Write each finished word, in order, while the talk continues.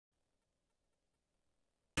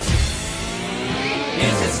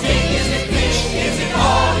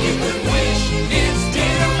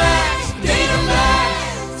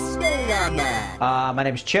My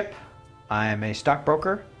name is Chip. I'm a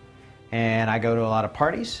stockbroker, and I go to a lot of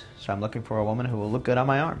parties, so I'm looking for a woman who will look good on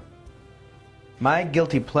my arm. My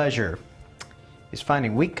guilty pleasure is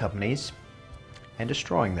finding weak companies and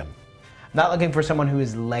destroying them. I'm not looking for someone who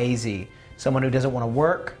is lazy, someone who doesn't want to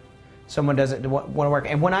work, someone who doesn't want to work.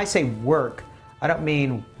 And when I say work, I don't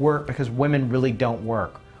mean work because women really don't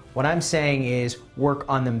work. What I'm saying is work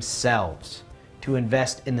on themselves, to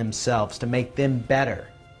invest in themselves, to make them better.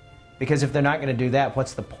 Because if they're not going to do that,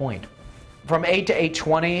 what's the point? From 8 to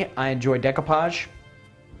 8:20, I enjoy decoupage.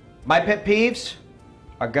 My pet peeves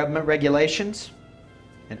are government regulations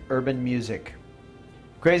and urban music.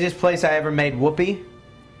 Craziest place I ever made whoopee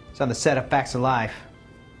is on the set of Facts of Life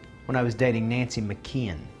when I was dating Nancy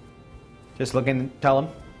McKeon. Just looking, tell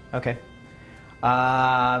them? Okay.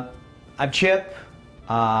 I'm Chip.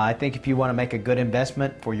 I think if you want to make a good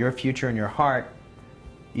investment for your future and your heart,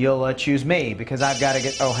 you'll choose me because I've got to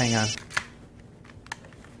get... Oh, hang on.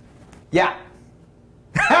 Yeah.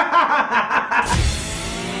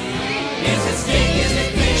 Is it sting? Is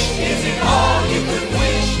it